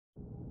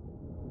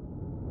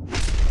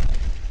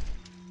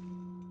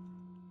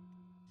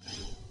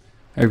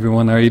Hey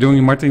everyone, how are you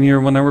doing? Martin here,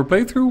 1 hour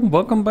playthrough.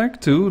 Welcome back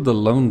to The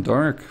Lone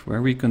Dark,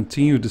 where we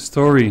continue the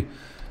story.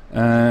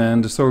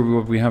 And the story,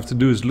 what we have to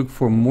do is look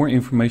for more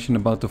information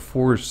about the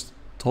forest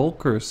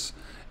talkers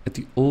at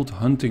the old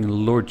hunting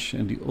lodge.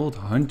 And the old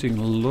hunting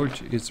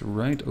lodge is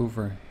right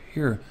over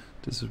here.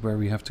 This is where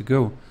we have to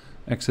go.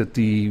 Exit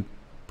the,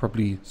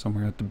 probably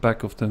somewhere at the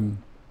back of the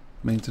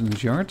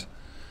maintenance yard.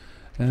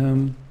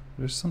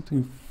 There's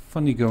something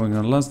funny going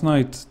on. Last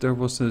night there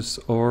was this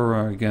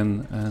aura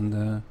again,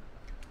 and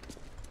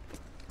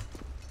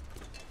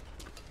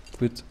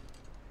with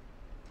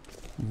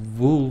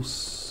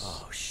wolves.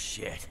 Oh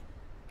shit.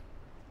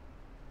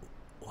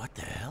 What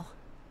the hell?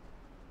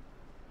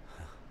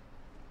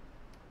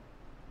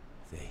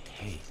 They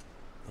hate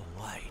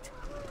the light.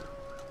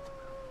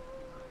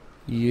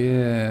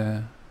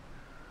 Yeah.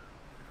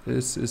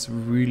 This is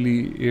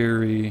really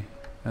eerie.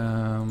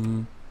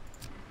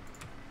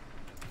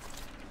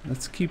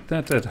 Let's keep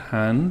that at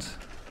hand.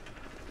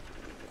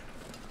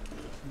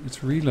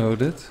 It's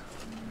reloaded.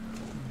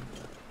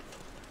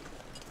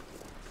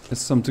 There's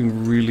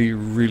something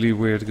really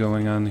weird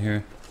going on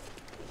here.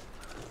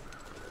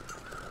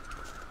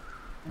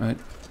 Right.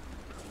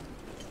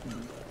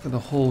 Got a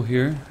hole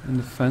here in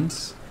the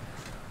fence.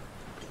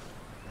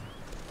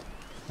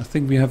 I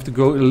think we have to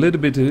go a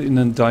little bit in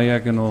a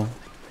diagonal,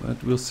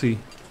 but we'll see.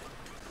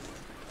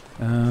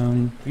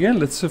 Yeah,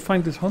 let's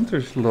find this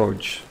hunter's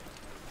lodge.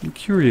 I'm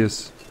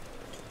curious.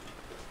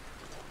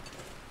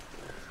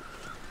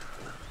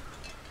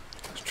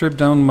 Strip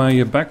down my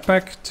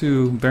backpack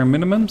to bare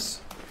minimums.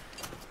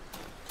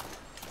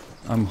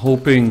 I'm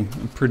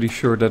pretty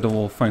sure that I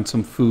will find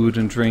some food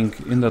and drink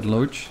in that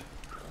lodge.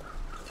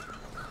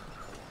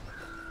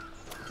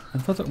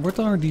 And what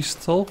are these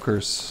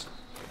stalkers?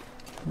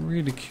 I'm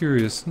really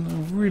curious.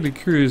 I'm really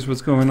curious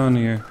what's going on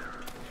here.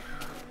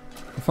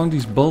 I found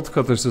these bolt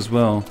cutters as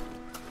well.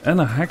 And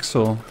a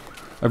hacksaw.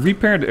 I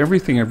repaired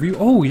everything.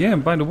 Oh yeah,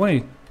 by the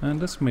way. And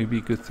that's maybe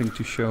a good thing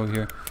to show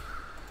here.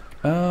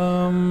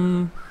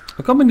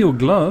 I got my new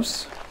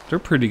gloves. They're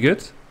pretty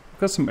good.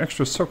 Got some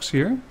extra socks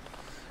here.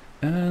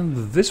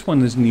 And this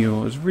one is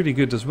new, it's really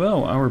good as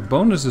well. Our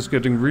bonus is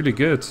getting really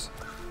good.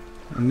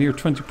 Near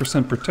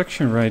 20%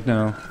 protection right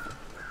now.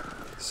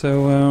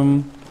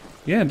 So,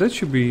 yeah, that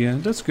should be,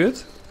 that's good.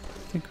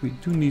 I think we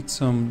do need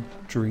some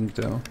drink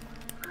though.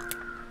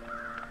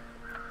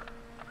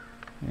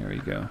 There we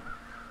go.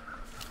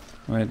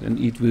 Right, and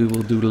eat we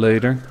will do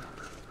later.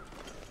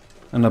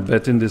 And I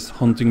bet in this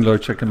hunting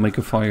lodge I can make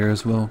a fire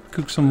as well.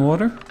 Cook some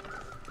water.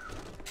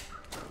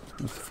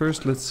 But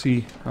first, let's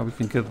see how we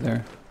can get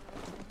there.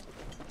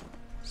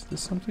 Is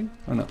this something?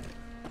 Oh no.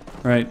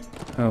 Right.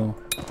 Oh.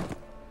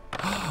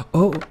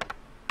 Oh!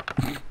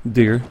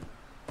 Dear.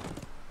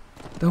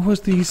 That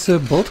was these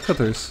bolt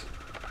cutters.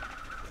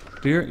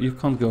 Dear, you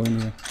can't go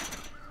in here.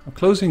 I'm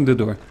closing the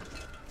door.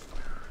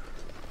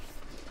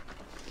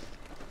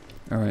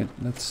 Alright,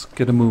 let's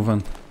get a move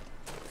on.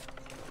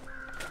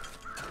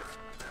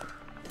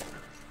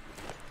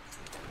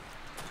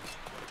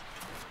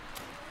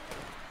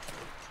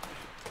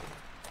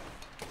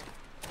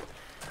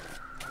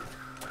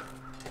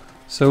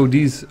 So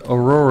these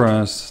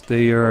auroras,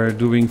 they are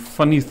doing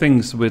funny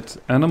things with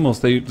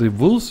animals. The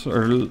wolves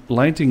are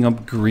lighting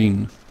up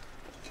green.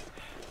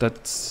 That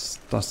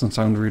doesn't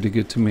sound really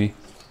good to me.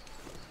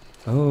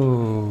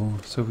 Oh,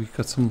 so we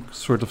got some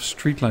sort of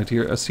street light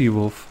here. I see a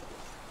wolf.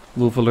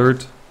 Wolf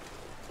alert.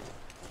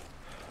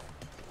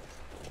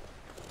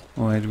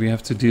 Alright, we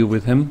have to deal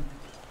with him.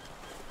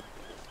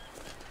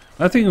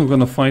 I think I'm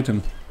gonna fight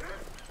him.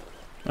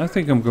 I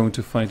think I'm going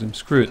to fight him.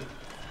 Screw it.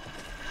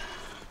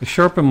 I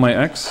sharpen my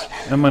axe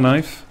and my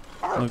knife.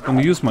 I'm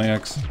gonna use my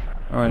axe.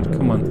 Alright,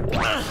 come on.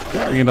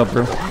 Bring it up,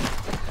 bro.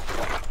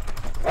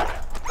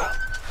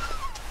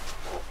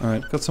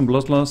 Alright, got some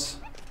blood loss.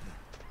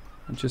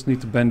 I just need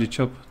to bandage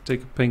up,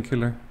 take a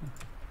painkiller.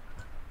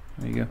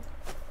 There you go.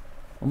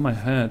 On my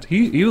head.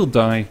 He will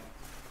die.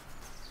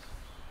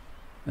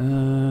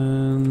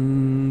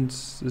 And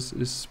this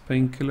is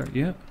painkiller,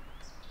 yeah.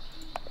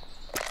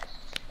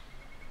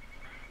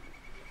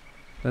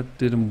 That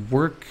didn't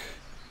work.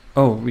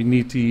 Oh, we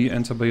need the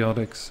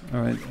antibiotics.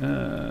 Alright,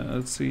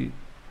 let's see.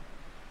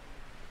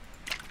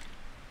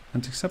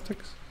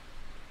 Antiseptics?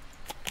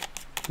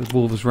 The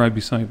wolf is right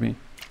beside me.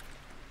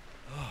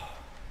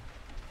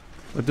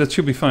 But that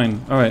should be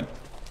fine. Alright.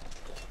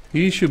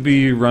 He should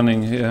be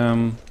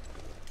running.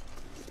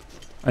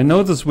 I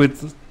noticed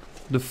with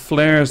the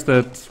flares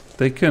that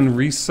they can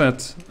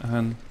reset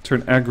and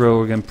turn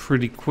aggro again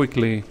pretty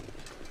quickly.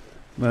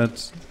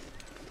 But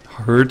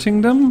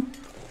hurting them?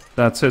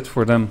 That's it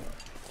for them.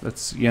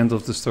 That's the end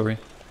of the story.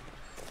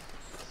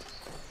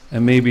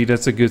 And maybe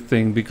that's a good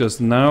thing,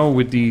 because now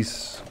with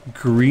these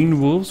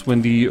green wolves,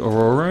 when the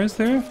aurora is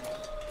there,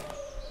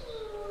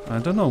 I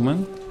don't know,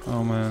 man.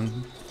 Oh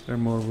man, there are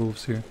more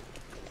wolves here.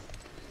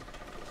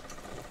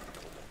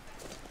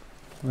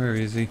 Where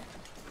is he?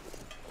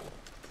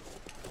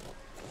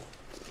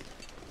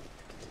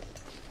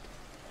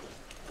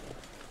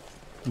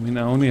 I mean,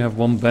 I only have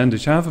one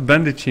bandage. I have a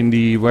bandage in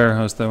the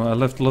warehouse though. I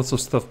left lots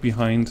of stuff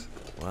behind.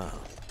 Wow.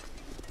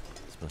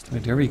 Must have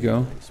Right, been there we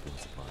go. nice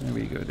once upon a There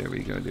we time. go, there we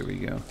go, there we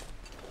go.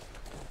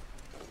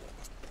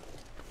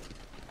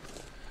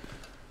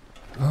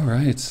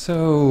 Alright,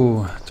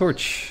 so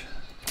torch.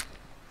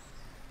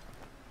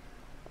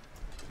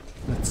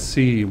 Let's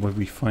see what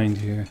we find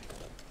here.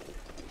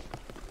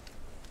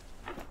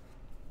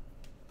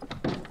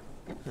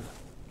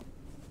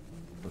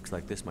 Looks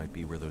like this might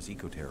be where those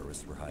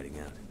eco-terrorists were hiding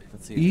out.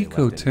 Let's see if they left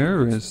any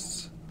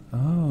Eco-terrorists.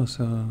 Oh,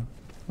 so...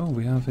 Oh,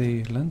 we have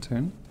a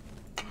lantern.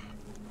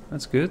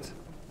 That's good.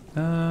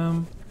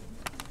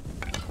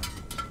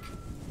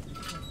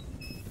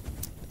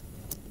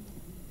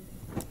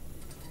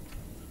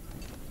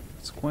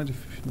 It's quite a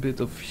bit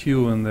of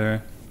fuel in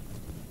there.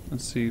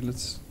 Let's see,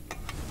 let's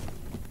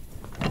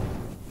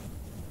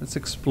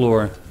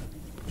explore.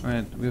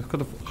 Alright, we've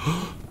got a...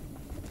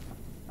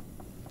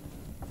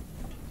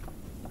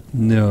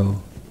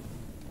 No.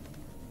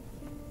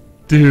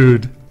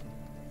 Dude.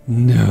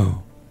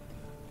 No.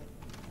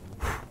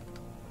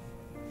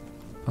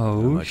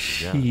 Oh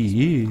much, to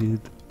be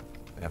honest. shit.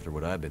 After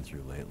what I've been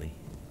through lately,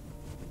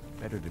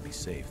 better to be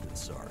safe than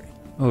sorry.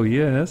 Oh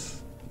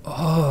yes.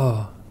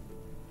 Oh.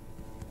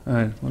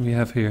 Alright, what do we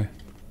have here?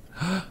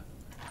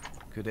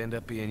 Could end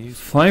up being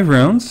useful. 5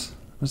 rounds?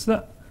 What's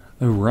that?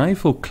 A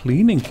rifle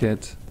cleaning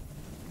kit.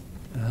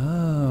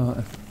 Oh,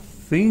 I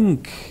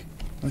think...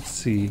 Let's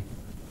see.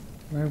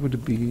 Where would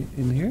it be?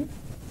 In here?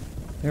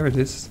 There it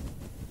is.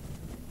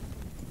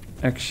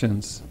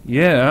 Actions.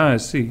 Yeah, I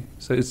see.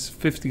 So it's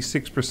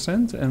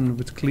 56% and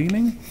with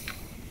cleaning?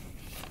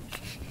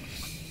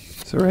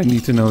 So I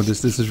need to know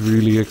this. This is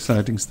really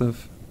exciting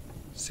stuff.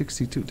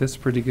 62, that's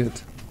pretty good.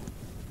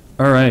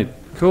 Alright,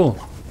 cool.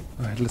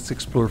 Alright, let's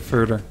explore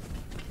further.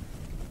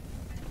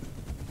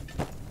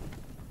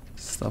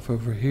 Stuff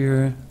over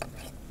here.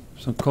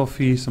 Some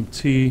coffee, some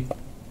tea.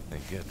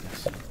 Thank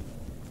goodness.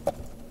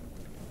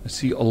 I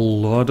see a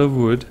lot of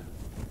wood.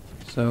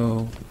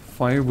 So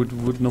firewood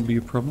would not be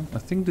a problem. I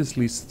think this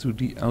leads to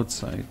the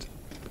outside.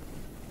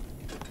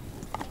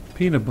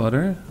 Peanut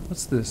butter.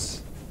 What's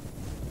this?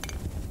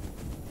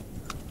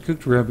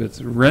 Cooked rabbit.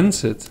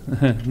 Rancid.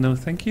 No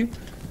thank you.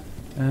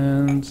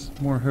 And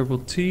more herbal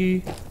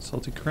tea.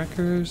 Salty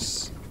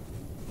crackers.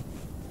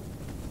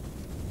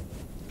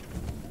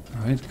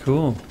 Alright,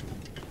 cool.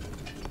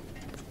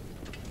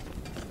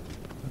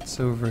 What's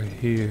over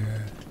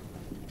here?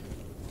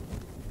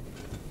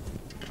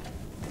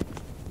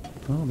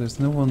 Well, there's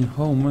no one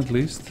home at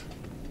least.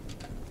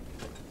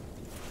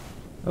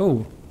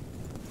 Oh,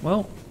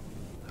 well,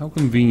 how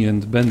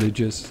convenient.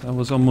 Bandages. I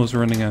was almost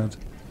running out.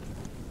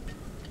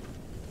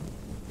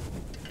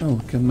 Oh,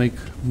 we can make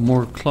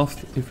more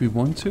cloth if we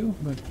want to,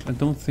 but I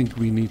don't think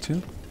we need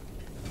to.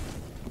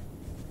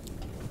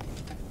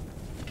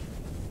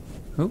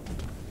 Oh,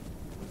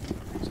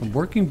 some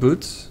working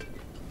boots.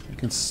 We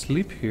can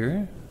sleep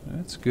here.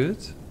 That's good.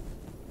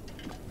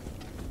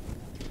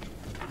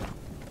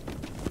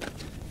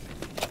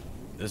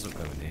 This will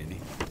come in handy.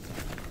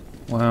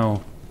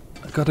 Wow,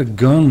 I got a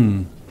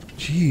gun.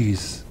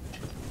 Jeez.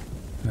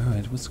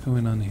 Alright, what's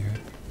going on here?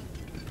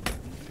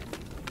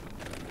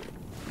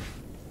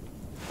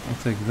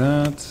 I'll take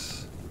that.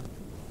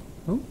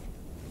 Oh.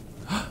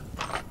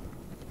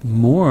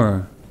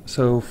 More.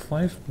 So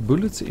 5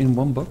 bullets in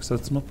one box.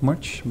 That's not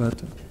much,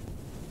 but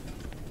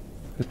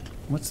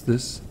what's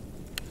this?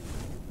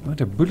 Oh,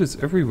 there are bullets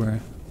everywhere.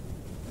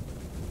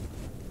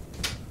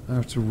 I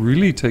have to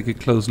really take a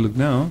close look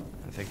now.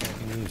 I think I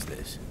can use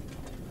this.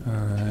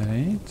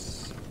 Alright.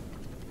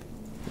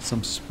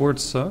 Some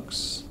sports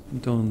socks.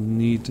 Don't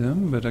need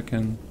them, but I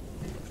can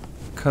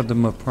cut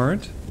them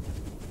apart.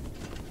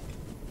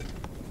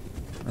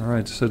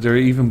 Alright, so there are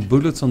even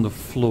bullets on the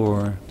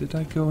floor. Did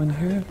I go in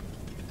here?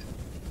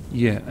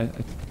 Yeah, I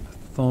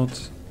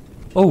thought...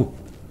 Oh!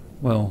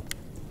 Well.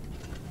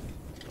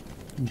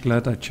 I'm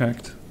glad I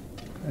checked.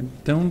 I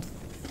don't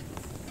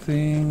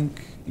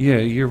think... Yeah,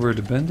 here were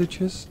the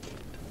bandages.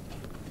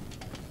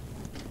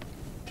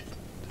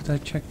 Did I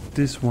check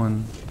this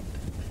one?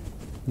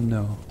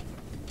 No.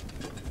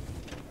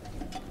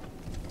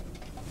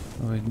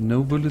 Alright,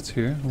 no bullets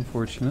here,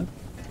 unfortunate.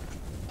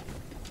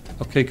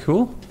 Okay,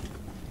 cool.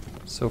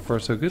 So far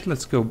so good.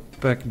 Let's go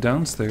back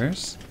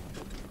downstairs.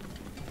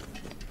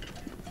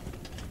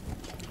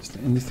 Is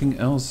there anything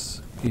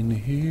else in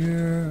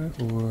here?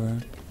 Or...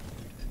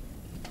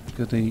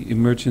 Got an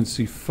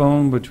emergency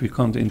phone, but we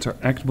can't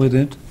interact with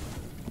it.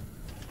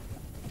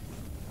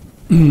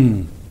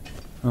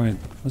 Alright,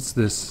 what's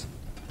this?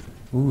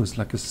 Ooh, it's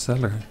like a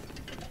cellar.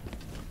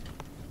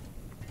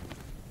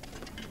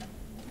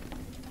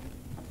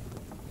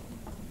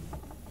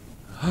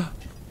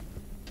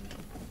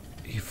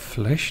 A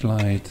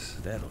flashlight.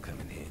 That'll come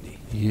in handy.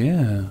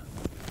 Yeah.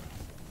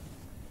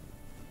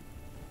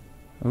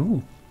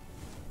 Oh.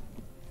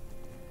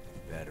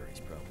 Battery's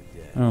probably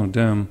dead. Oh,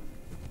 damn.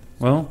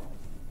 Well,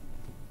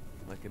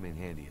 Might come in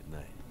handy at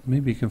night.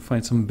 maybe you can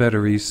find some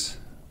batteries.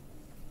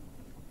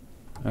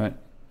 Alright.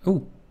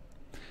 Oh.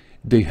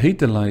 They hate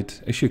the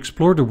light. As you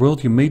explore the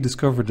world, you may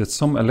discover that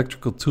some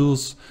electrical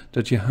tools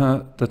that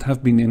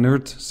have been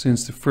inert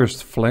since the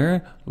first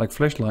flare, like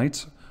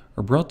flashlights,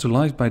 are brought to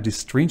life by these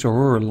strange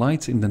aurora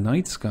lights in the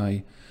night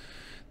sky.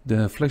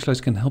 The flashlights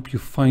can help you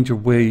find your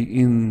way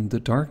in the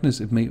darkness.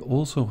 It may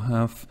also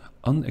have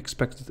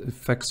unexpected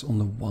effects on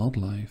the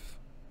wildlife.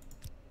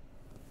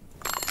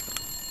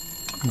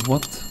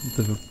 What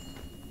the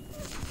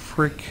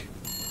frick?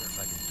 I wonder if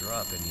I can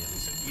drop any of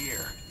this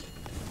gear.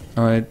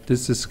 Alright,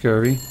 this is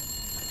scary.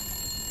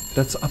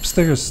 That's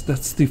upstairs.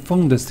 That's the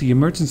phone. That's the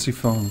emergency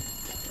phone.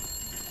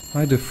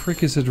 Why the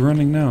frick is it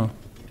running now?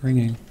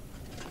 Ringing.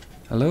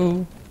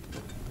 Hello?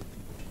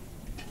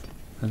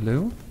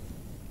 Hello?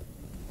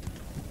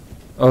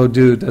 Oh,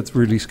 dude, that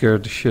really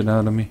scared the shit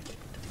out of me.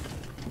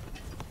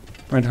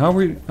 Right, how are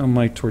we... Oh,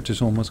 my torch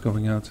is almost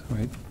going out.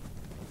 Right.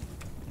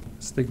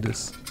 Let's take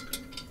this.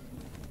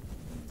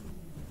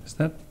 Is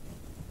that...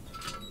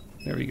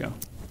 There we go.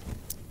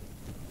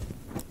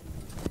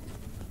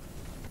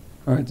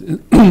 Alright,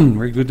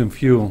 very good in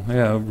fuel.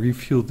 Yeah,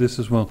 refueled this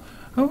as well.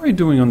 How are we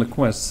doing on the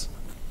quests?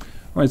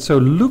 Alright, so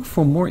look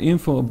for more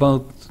info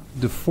about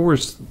the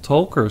forest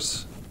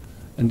talkers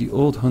and the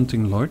old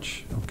hunting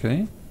lodge.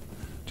 Okay.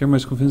 Jeremiah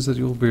is convinced that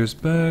the old bear is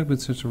back, but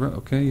since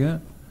okay, yeah.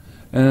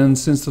 And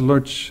since the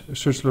lodge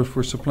search lodge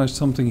for supplies,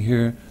 something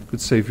here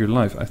could save your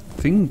life. I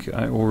think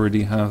I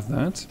already have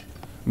that.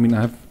 I mean,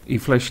 I have a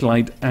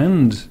flashlight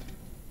and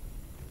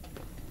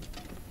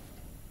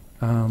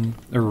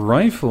a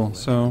rifle.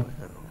 So,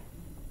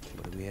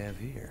 what do we have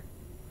here?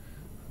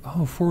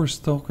 oh,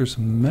 Forest Stalker's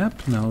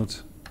map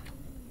note.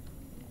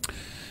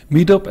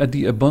 Meet up at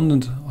the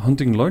Abundant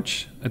Hunting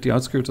Lodge at the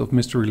outskirts of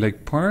Mystery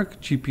Lake Park.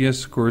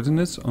 GPS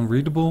coordinates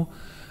unreadable.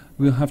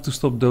 We'll have to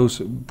stop those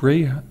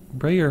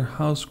Breyer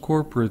House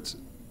corporate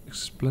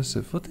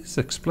explosive. What is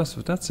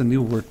explosive? That's a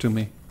new word to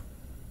me.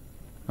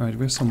 Alright,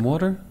 where's some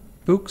water?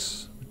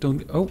 Books?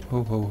 Don't. Oh,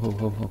 ho, ho, ho,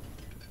 ho, ho.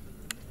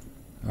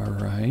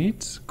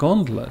 Alright,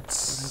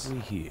 gauntlets. What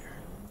have we here?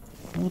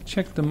 We'll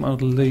check them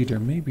out later.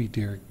 Maybe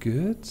they're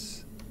good.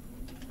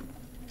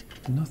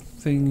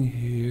 Nothing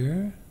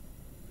here.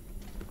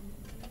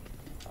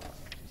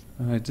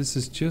 Alright, this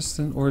is just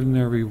an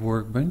ordinary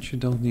workbench. You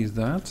don't need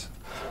that.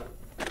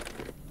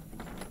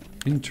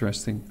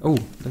 Interesting. Oh,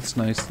 that's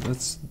nice.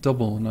 That's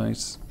double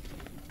nice.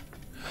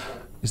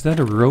 Is that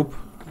a rope?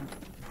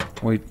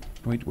 Wait.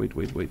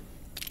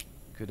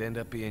 Could end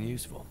up being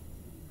useful.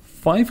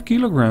 5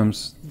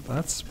 kilograms.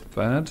 That's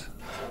bad.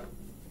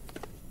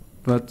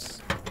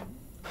 But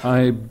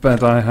I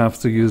bet I have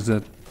to use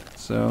that.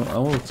 So I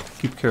will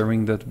keep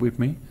carrying that with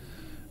me.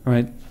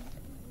 Alright.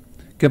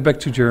 Get back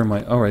to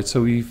Jeremiah. Alright,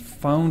 so we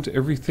found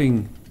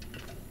everything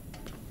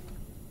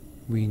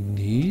we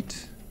need.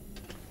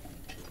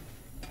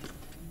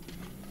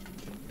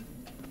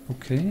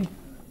 Okay.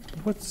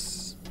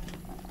 What's...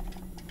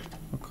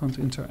 I can't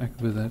interact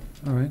with that.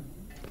 Alright.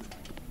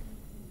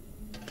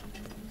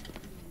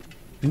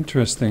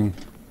 Interesting.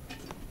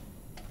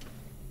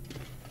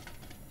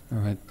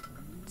 Alright.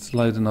 It's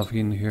light enough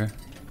in here.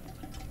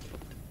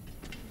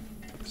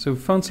 So we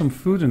found some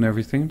food and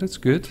everything. That's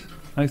good.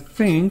 I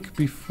think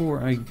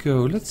before I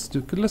go, let's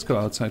go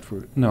outside for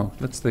it. No,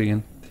 let's stay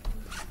in.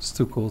 It's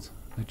too cold.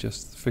 I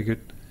just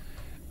figured.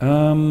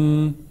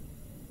 I'm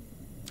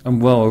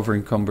well over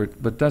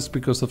encumbered, but that's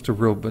because of the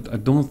rope. But I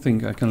don't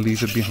think I can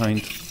leave it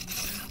behind.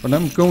 What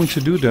I'm going to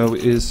do though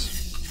is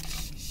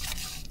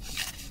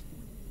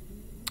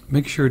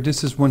make sure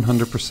this is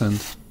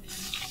 100%.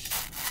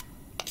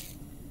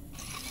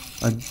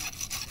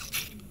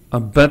 I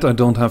bet I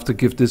don't have to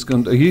give this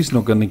gun. He's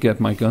not gonna get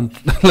my gun.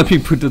 Let me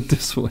put it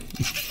this way.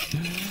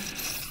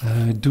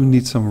 I do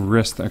need some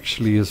rest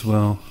actually as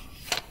well.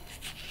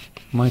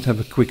 Might have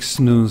a quick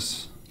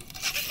snooze.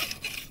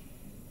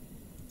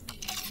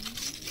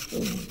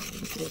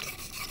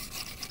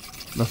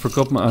 I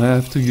forgot I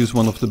have to use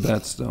one of the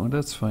beds though.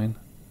 That's fine.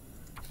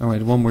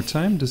 Alright, one more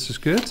time. This is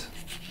good.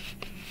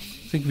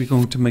 I think we're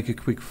going to make a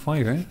quick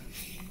fire.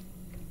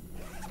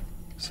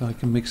 So I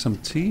can make some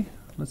tea.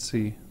 Let's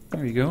see.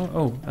 There you go.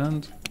 Oh,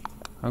 and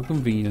how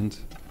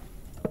convenient.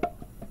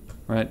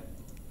 Right.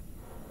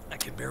 I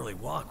can barely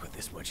walk with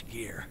this much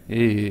gear.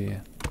 Yeah.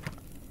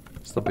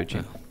 Stop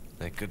bitching. Well,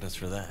 thank goodness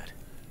for that.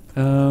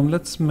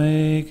 Let's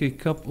make a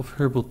cup of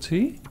herbal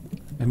tea.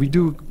 And we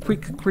do a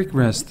quick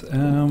rest.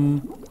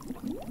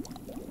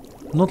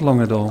 Not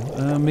long at all.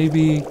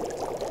 Maybe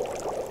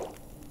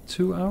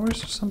 2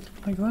 hours or something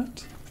like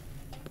that.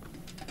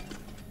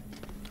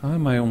 How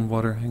am I on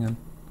water? Hang on.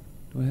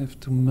 Do I have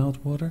to melt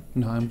water?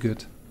 No, I'm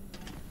good.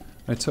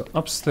 Right, so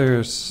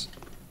upstairs,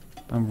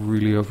 I'm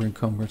really over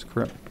encumbered.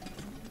 Crap.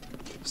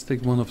 Let's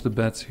take one of the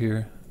beds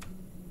here.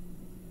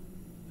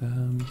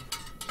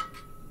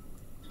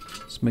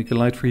 Let's make a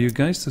light for you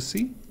guys to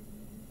see.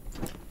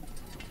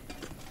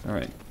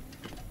 Alright.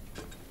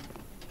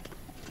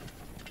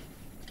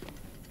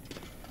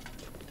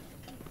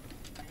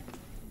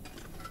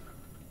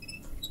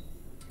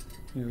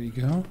 Here we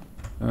go.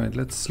 Alright,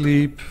 let's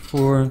sleep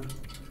for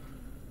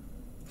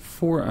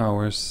 4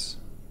 hours.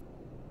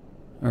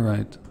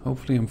 Alright,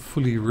 hopefully I'm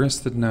fully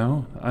rested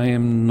now. I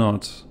am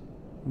not.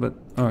 But,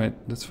 alright,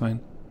 that's fine.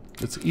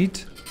 Let's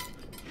eat.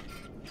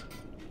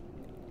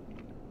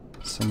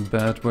 some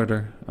bad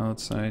weather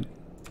outside.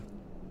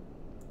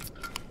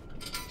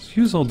 Let's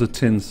use all the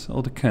tins,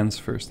 all the cans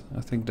first.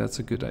 I think that's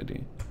a good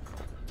idea.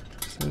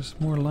 So there's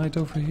more light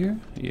over here?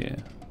 Yeah.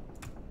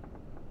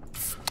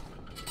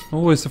 I'm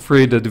always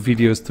afraid that the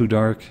video is too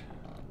dark.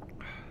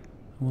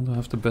 I want to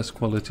have the best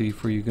quality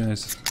for you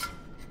guys.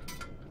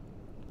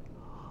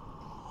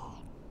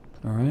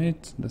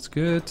 Alright, that's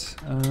good.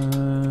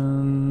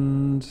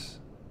 And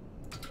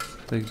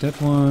take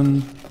that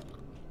one.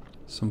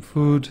 Some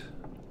food.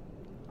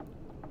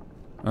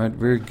 Alright,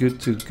 we're good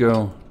to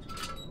go.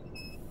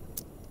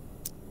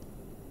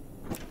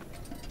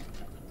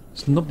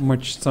 There's not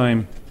much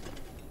time.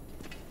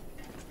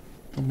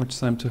 Not much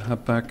time to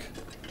head back.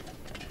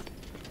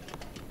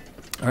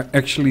 I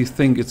actually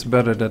think it's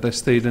better that I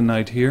stay the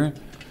night here,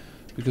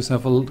 because I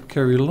will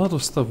carry a lot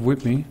of stuff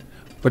with me.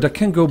 But I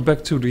can go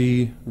back to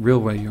the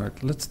railway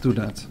yard. Let's do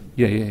that.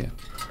 Yeah.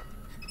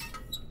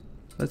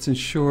 Let's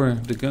ensure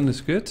the gun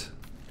is good.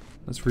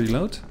 Let's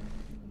reload.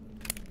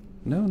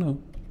 No.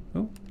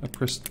 Oh, I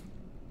pressed.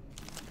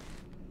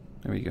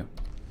 There we go.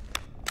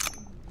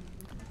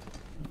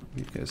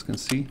 You guys can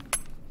see.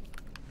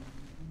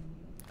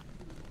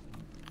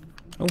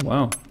 Oh,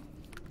 wow.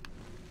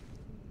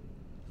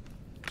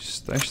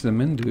 Stash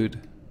them in, dude.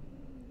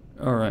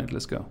 Alright,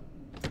 let's go.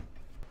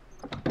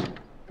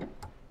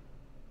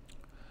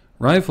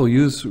 Rifle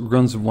use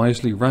runs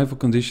wisely. Rifle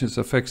conditions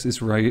affects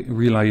its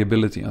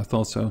reliability. I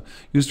thought so.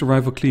 Use the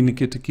rifle cleaning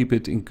kit to keep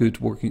it in good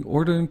working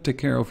order. Take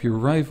care of your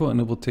rifle and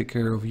it will take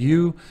care of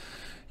you.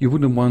 You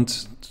wouldn't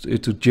want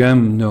it to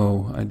jam.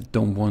 No, I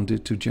don't want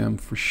it to jam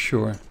for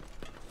sure.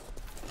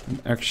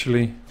 And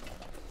actually,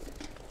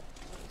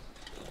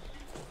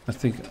 I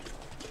think...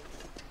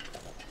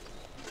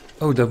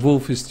 Oh, that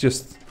wolf is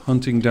just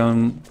hunted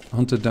down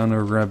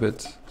a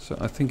rabbit. So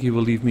I think he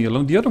will leave me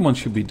alone. The other one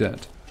should be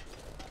dead.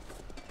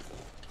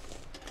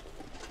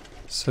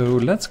 So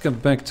let's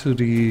get back to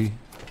the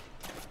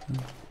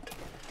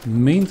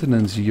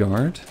maintenance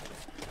yard.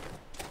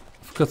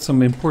 I've got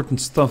some important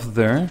stuff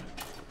there.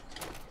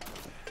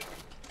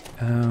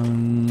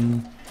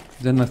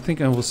 Then I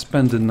think I will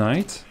spend the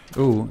night.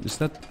 Oh, is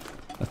that...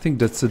 I think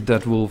that's a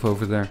dead wolf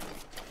over there.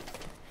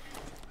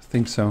 I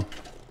think so.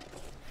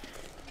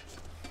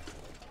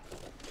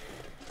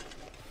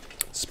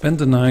 Spend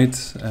the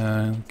night,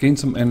 gain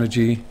some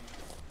energy.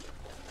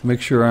 Make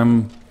sure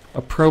I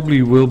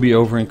probably will be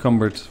over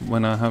encumbered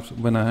when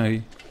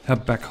I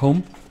head back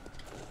home,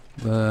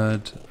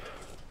 but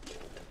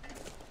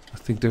I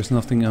think there's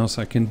nothing else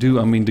I can do.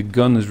 I mean, the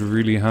gun is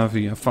really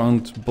heavy. I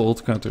found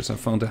bolt cutters, I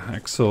found a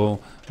hacksaw,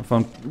 I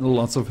found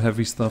lots of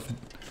heavy stuff.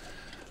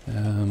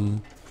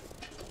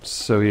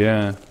 So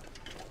yeah,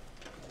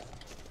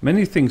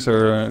 many things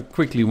are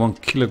quickly 1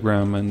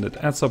 kilogram, and it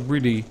adds up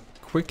really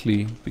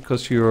quickly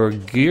because your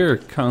gear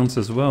counts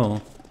as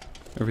well.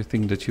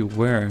 Everything that you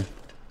wear.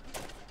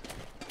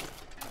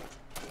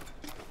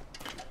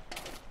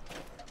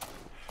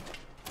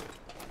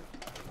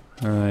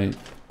 Alright.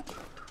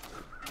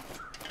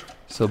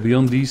 So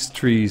beyond these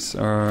trees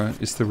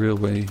is the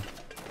railway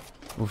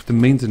of the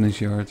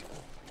maintenance yard.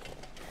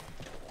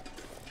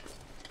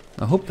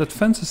 I hope that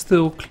fence is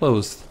still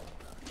closed.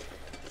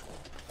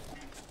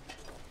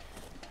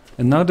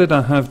 And now that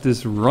I have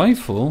this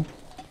rifle,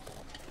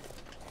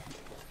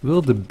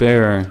 will the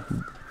bear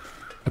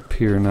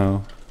appear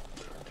now?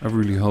 I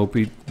really hope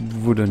he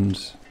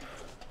wouldn't.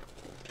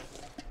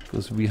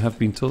 Because we have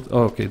been told...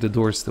 Oh, okay, the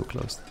door is still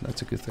closed.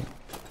 That's a good thing.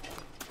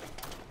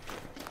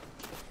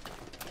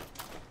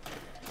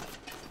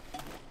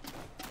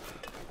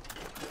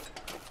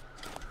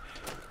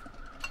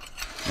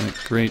 Alright,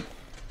 great.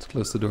 Let's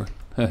close the door.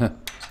 There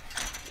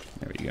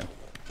we go.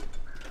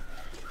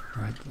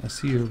 Alright, I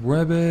see a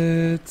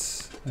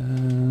rabbit.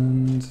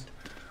 And...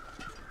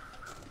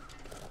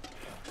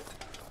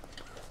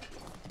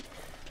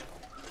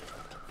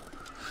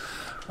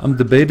 I'm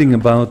debating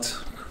about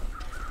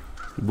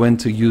when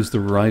to use the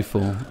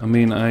rifle. I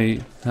mean,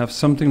 I have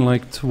something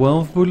like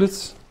 12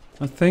 bullets,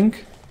 I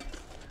think.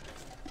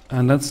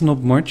 And that's not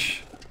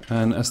much.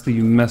 And as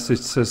the message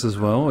says as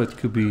well, it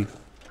could be...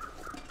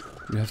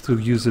 You have to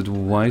use it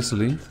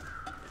wisely.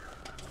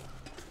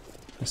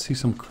 I see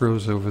some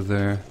crows over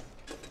there.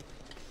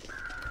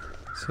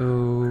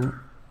 So...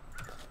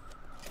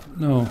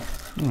 No.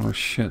 Oh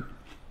shit.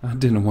 I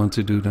didn't want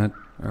to do that.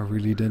 I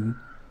really didn't.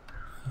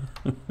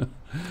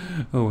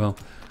 Oh well.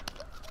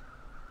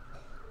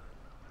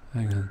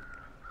 Hang on.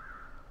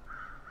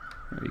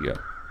 There you go.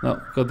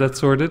 Oh, got that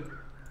sorted.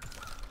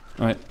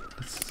 Alright.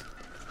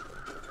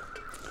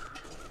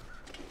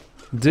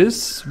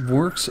 This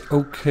works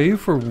okay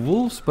for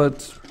wolves,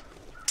 but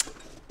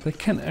they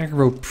can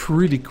aggro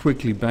pretty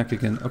quickly back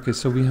again. Okay,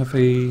 so we have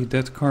a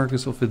dead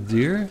carcass of a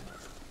deer.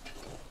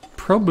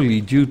 Probably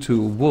due to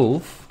a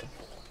wolf.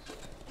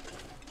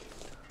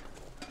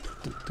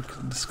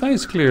 The sky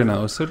is clear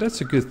now, so that's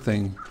a good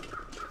thing.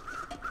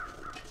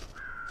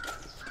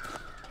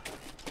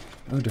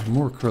 Oh, there are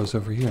more crows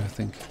over here, I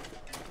think.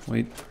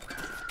 Wait.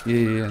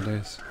 Yeah,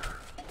 there's...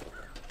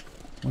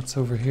 What's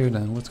over here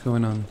then? What's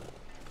going on?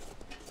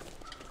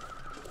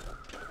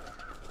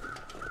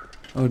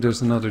 Oh,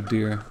 there's another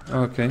deer.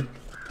 Okay.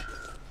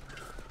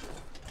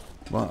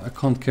 Well, I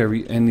can't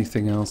carry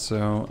anything else,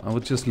 so I will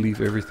just leave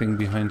everything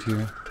behind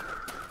here.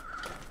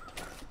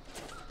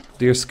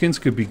 Deer skins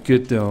could be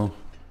good though.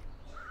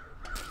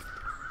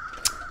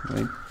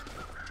 Wait.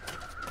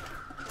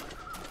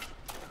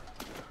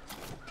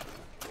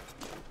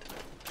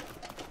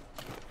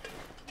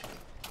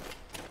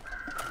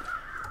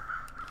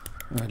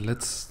 Alright,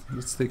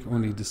 let's take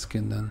only the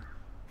skin then.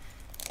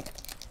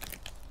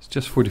 It's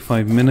just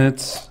 45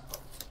 minutes.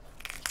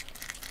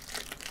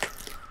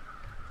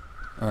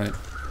 Alright.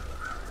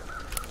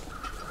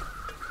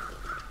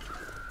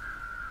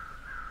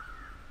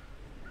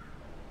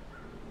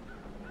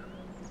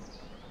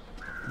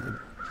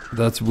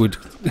 That's wood.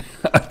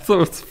 I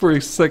thought for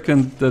a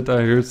second that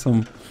I heard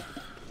some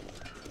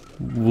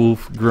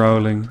wolf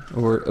growling,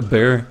 or a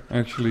bear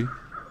actually.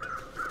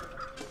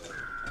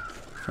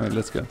 Alright,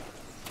 let's go.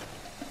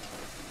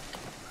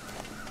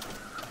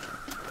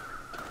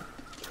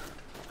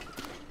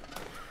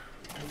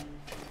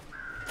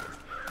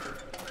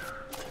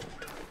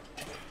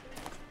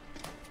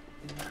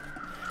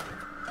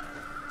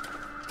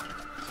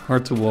 It's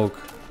hard to walk.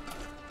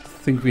 I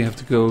think we have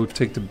to go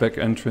take the back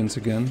entrance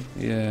again.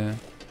 Yeah.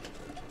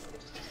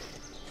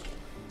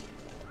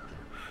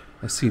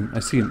 I see him, I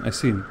see him, I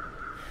see him.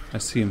 I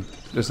see him.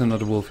 There's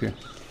another wolf here.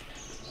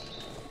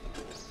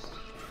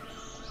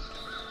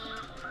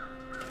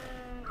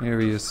 There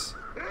he is.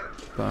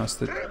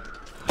 Bastard.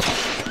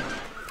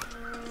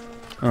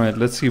 Alright,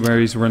 let's see where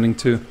he's running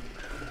to.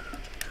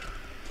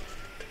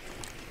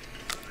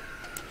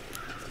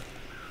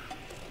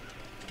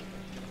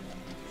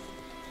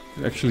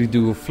 Actually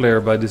do a flare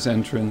by this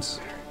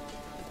entrance.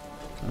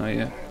 Oh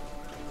yeah.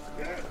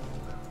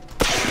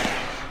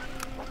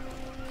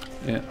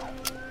 Yeah.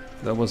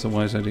 That was a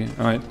wise idea.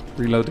 Alright,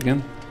 reload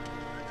again.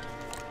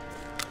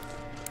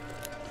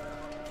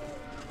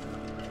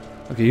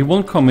 Okay, he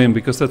won't come in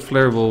because that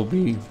flare will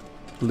be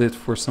lit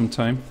for some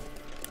time.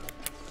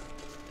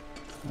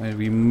 Alright,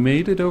 we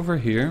made it over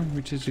here,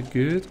 which is a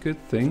good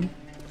thing.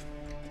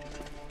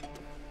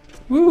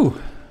 Woo!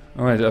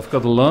 Alright, I've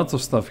got a lot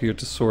of stuff here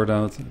to sort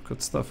out. I've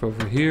got stuff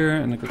over here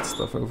and I've got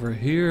stuff over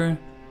here.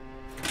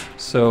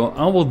 So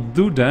I will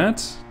do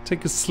that,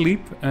 take a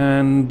sleep,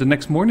 and the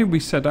next morning we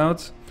set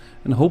out.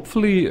 And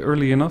hopefully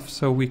early enough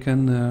so we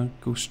can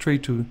go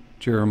straight to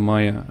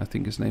Jeremiah, I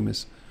think his name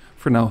is.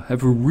 For now,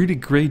 have a really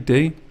great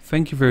day.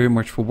 Thank you very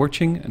much for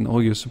watching and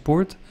all your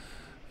support.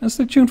 And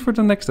stay tuned for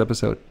the next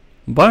episode.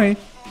 Bye!